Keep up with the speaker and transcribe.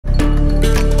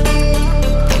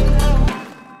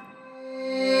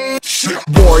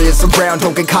warriors around,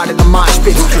 don't get caught in the mosh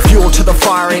pit. Fuel to the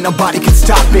fire, ain't nobody can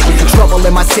stop it. Trouble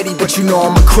in my city, but you know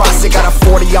I'm across it. Got a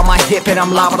 40 on my hip and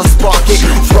I'm liable to spark it.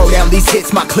 Throw down these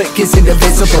hits, my click is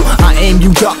indivisible. I aim,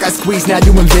 you duck, I squeeze, now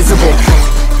you invisible.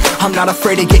 I'm not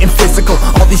afraid of getting physical.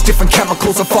 All these different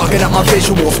chemicals are fogging up my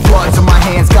visuals. Bloods on my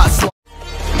hands got slow.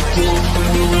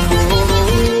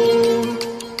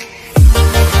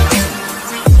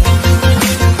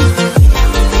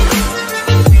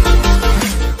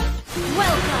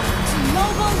 Welcome to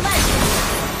Mobile Legends.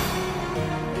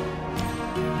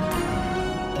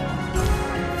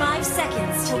 5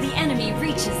 seconds till the enemy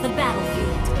reaches the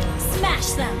battlefield.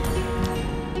 Smash them.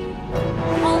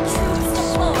 All troops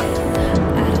deployed.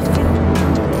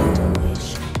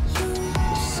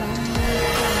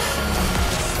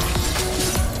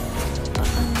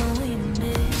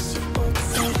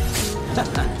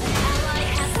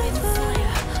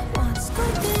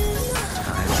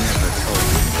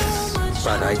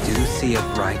 But I do see a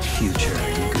bright future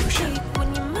in Gusion.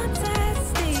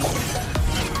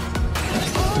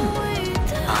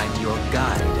 I'm your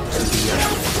guide to the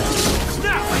earth.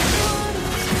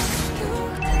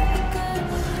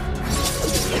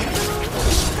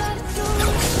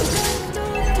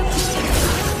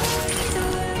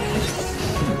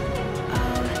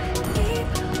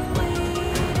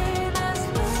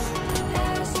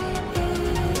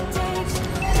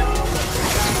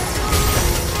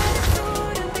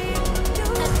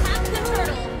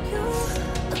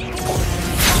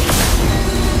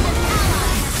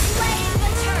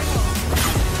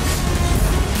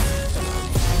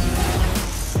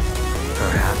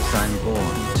 I'm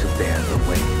born to bear the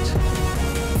weight.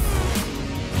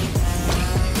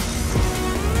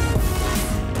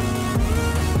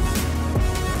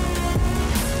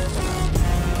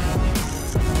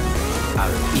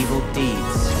 Out of evil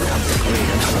deeds comes a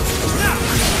greater hope.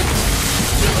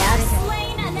 You have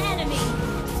slain an enemy.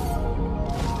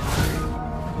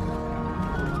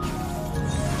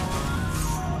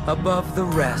 Above the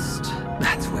rest,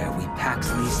 that's where we packs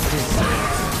least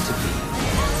desire to be.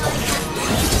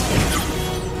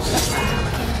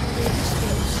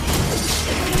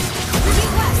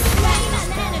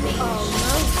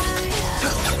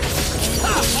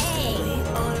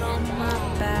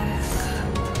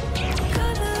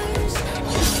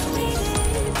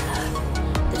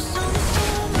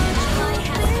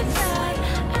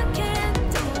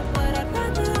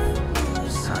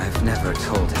 I've never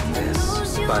told him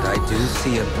this, but I do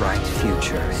see a bright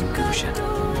future in Gusion.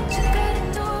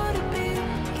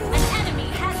 An enemy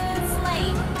has been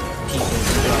slain.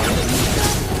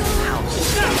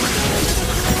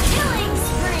 Killing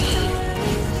spree.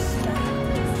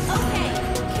 Okay.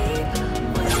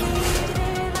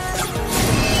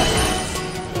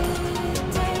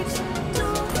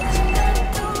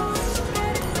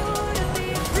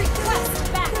 Request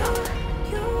backup.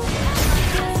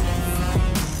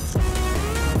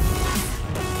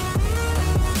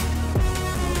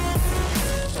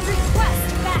 Request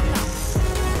backup.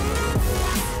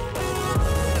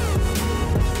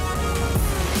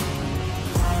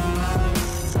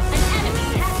 An enemy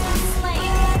has been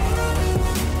slain.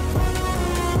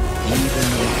 Even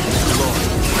with his glory,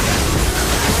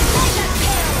 Mega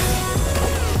kill.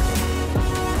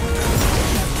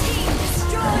 Team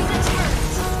destroyed the turret.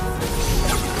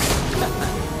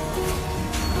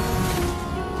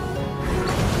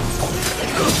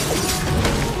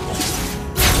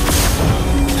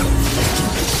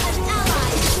 An ally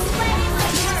is slain the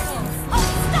turtle.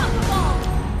 Unstoppable.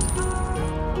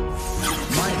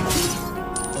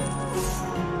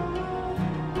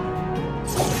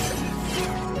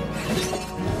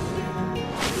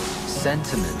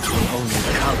 sentiment will only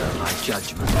color my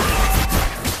judgment.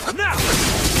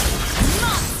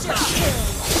 Monster kill.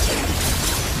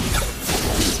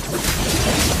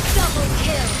 Double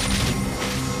kill.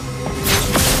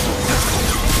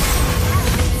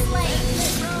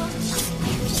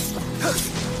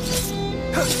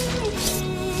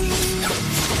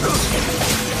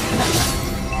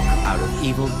 Out of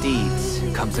evil deeds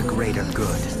comes a greater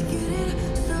good.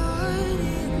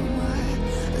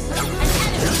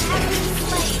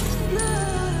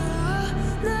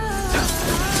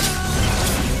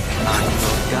 I'm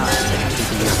your guide to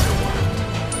the underworld.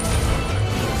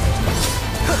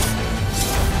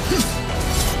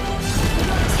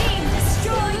 Team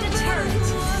destroyed a turret.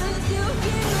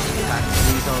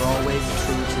 Factories are always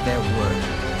true to their word.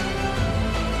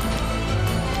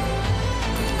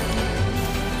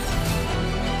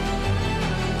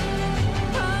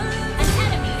 An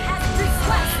enemy has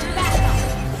request backup.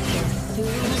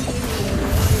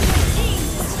 Team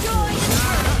destroyed a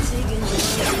turret.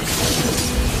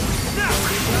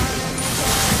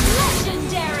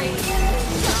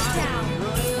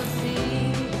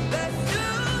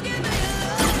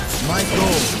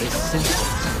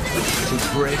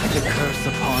 a curse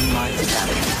upon my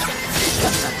family.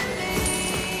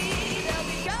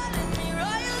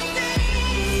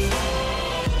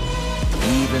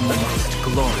 Even the most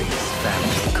glorious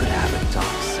family could have a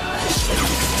dark side.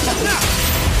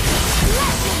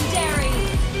 Legendary!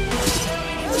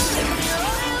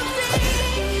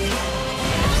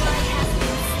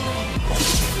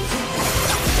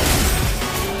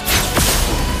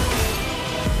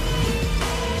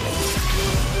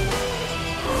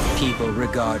 People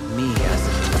regard me as a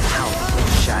powerful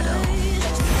shadow.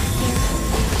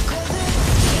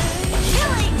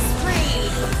 Killing spree!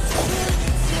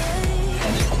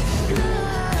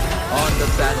 On the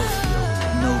battlefield,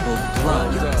 noble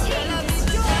blood. Team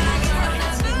destroyed my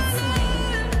target.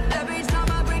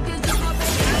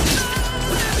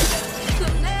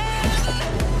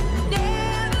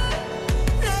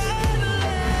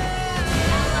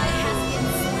 Ally has been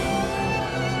slain.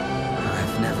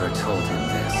 I've never told him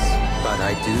this, but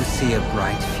I do see a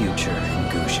bright future in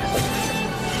Gusion.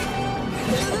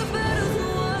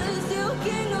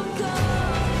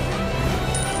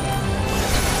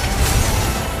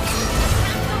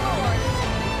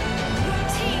 Your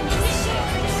team initiate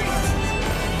retreat.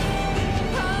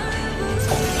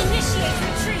 Initiate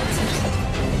retreat.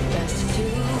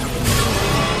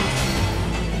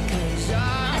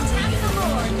 Attack the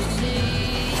Lord.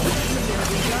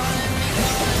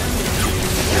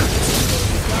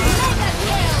 Mega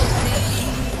kill.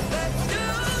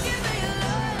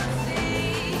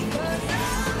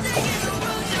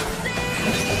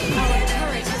 Our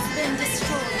turret has been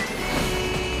destroyed.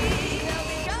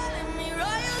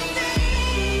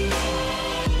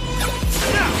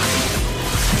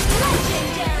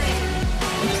 Legendary.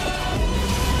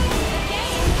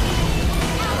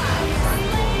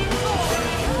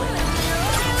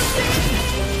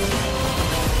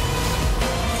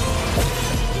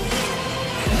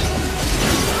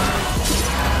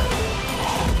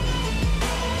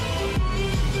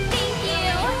 Thank you.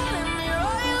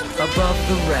 Above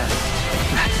the rest,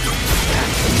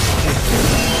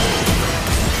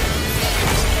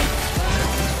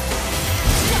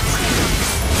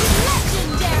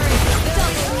 Legendary.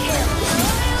 Double kill.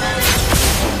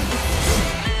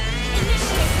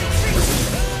 Initiate retreat.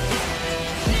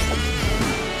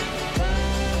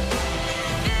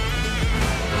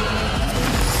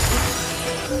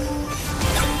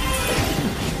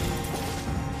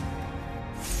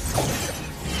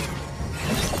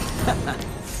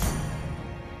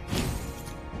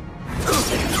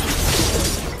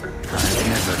 I've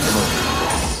never told him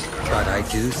this, but I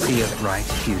do see a bright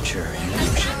future in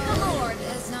Gusion. Attack the Lord.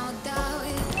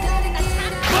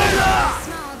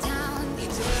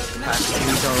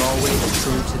 Factories are always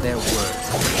true to their word.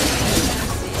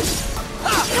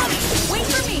 Wait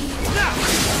for me.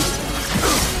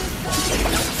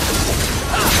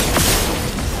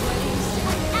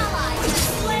 Ally has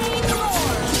slain the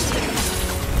Lord.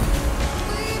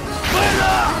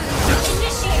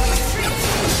 Initiate retreat.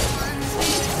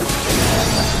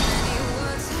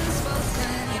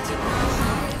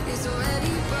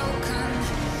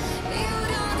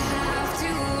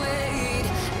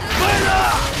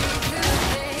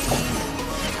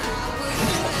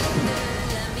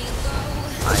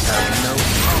 I have no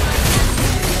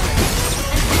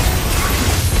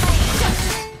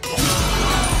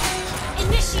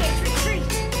Initiate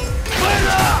retreat.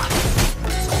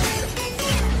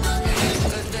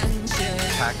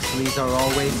 Factories are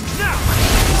always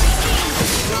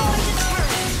Destroy the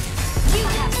turret. You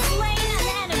have slain an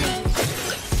enemy.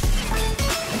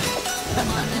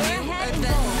 Warhead and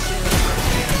goal. You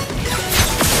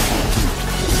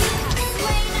have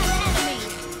slain an enemy.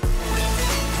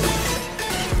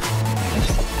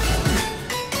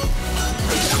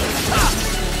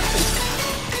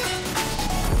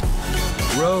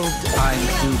 robed. I'm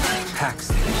Duke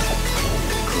Paxton.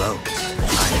 Cloaked.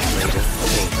 I'm Raider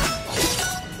Aamon.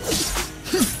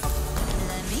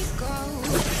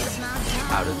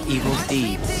 Out of evil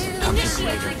deeds comes a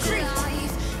Initiate greater good. retreat.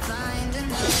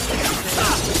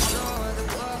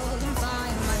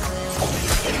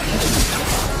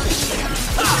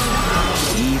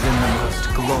 Even the most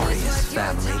glorious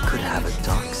family could have a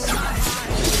dark side.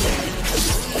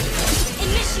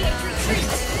 Initiate retreat.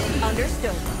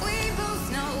 Understood.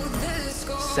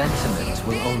 Sentiment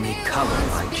will only color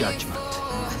my judgment.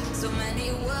 So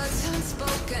many words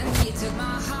unspoken. He took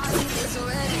my heart, it's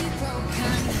already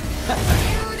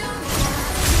broken.